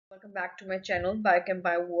Welcome back to my channel Biochem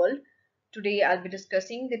Bio World. Today I'll be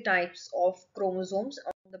discussing the types of chromosomes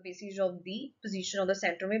on the basis of the position of the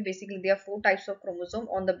centromere. Basically, there are four types of chromosome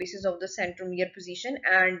on the basis of the centromere position,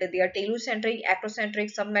 and they are telocentric,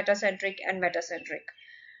 acrocentric, submetacentric, and metacentric.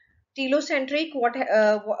 Telocentric, what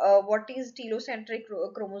is telocentric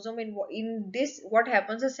chromosome? In this, what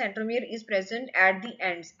happens, the centromere is present at the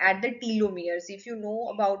ends, at the telomeres. If you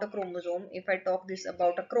know about a chromosome, if I talk this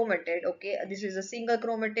about a chromatid, okay, this is a single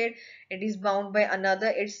chromatid, it is bound by another,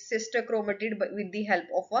 its sister chromatid, but with the help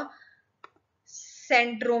of a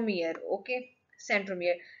centromere. Okay,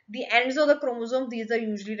 centromere. The ends of the chromosome, these are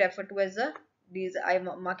usually referred to as the, these I am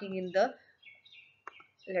marking in the,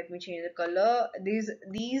 let me change the color. These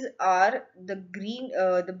are the green,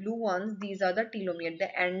 the blue ones. These are the telomere,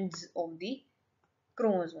 the ends of the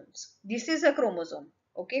chromosomes. This is a chromosome.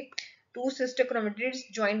 Okay, two sister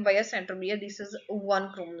chromatids joined by a centromere. This is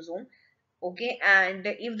one chromosome. Okay, and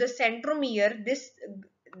if the centromere,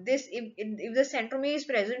 if the centromere is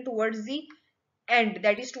present towards the end,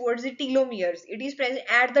 that is towards the telomeres, it is present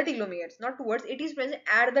at the telomeres, not towards, it is present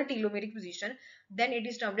at the telomeric position, then it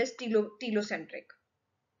is termed as telocentric.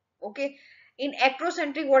 Okay, in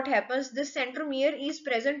acrocentric, what happens, this centromere is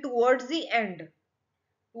present towards the end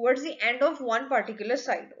of one particular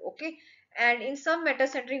side. Okay, and in some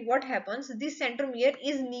metacentric, what happens, this centromere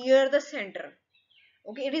is near the center.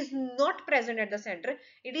 Okay, it is not present at the center,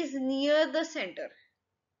 it is near the center.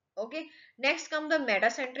 Okay, next come the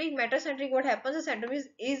metacentric. What happens, the centromere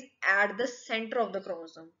is at the center of the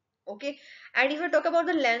chromosome. Okay, and if I talk about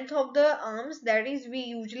the length of the arms, that is, we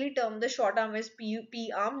usually term the short arm as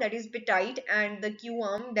P arm, that is petite, and the Q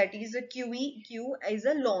arm, that is a Q is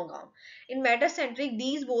a long arm. In metacentric,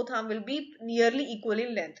 these both arm will be nearly equal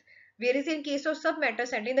in length, whereas in case of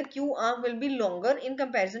submetacentric, the Q arm will be longer in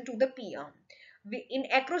comparison to the P arm. In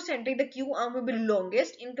acrocentric, the Q arm will be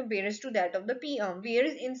longest in comparison to that of the P arm,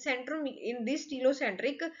 whereas in centrum, in this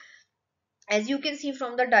telocentric, as you can see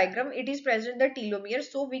from the diagram, it is present the telomere,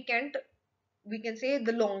 so we can say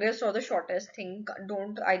the longest or the shortest thing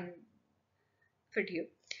don't I fit here.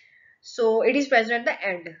 So it is present at the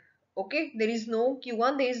end. Okay, there is no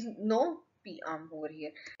Q1, there is no P arm over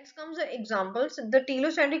here. Next comes the examples. The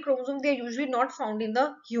telocentric chromosomes, they are usually not found in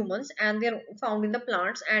the humans, and they are found in the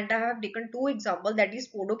plants. And I have taken two examples, that is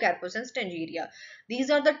Podocarpus and Stingeria. These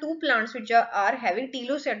are the two plants which are having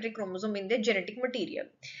telocentric chromosome in their genetic material.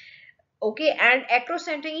 Okay, and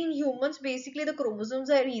acrocentric in humans, basically the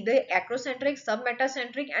chromosomes are either acrocentric,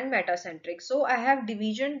 submetacentric, and metacentric. So I have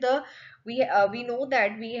division the, we know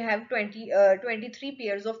that we have 23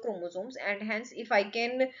 pairs of chromosomes, and hence if I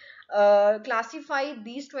can classify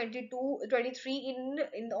these 23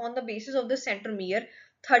 in on the basis of the centromere,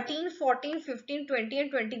 13, 14, 15, 20,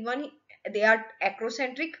 and 21, they are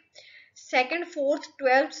acrocentric. Second, fourth,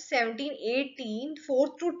 12th, 17, 18,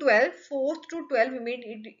 fourth to 12, we made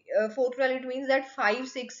it, fourth 12, it means that 5,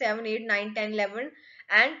 6, 7, 8, 9, 10, 11,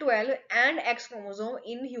 and 12 and X chromosome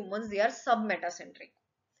in humans, they are submetacentric.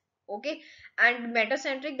 Okay, and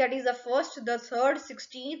metacentric, that is the first, the third,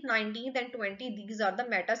 16th, 19th, and 20, these are the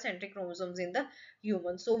metacentric chromosomes in the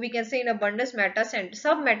human. So we can say in abundance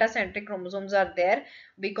submetacentric chromosomes are there,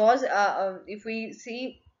 because if we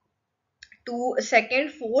see to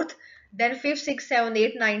second, fourth, then fifth, sixth, seventh,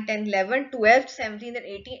 eighth, ninth, 10, 11, 12, 17, and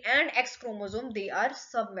 18, and X chromosome, they are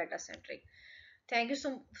submetacentric. Thank you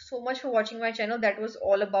so much for watching my channel. That was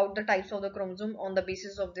all about the types of the chromosome on the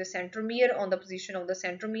basis of the centromere, on the position of the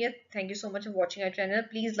centromere. Thank you so much for watching our channel.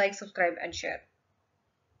 Please like, subscribe, and share.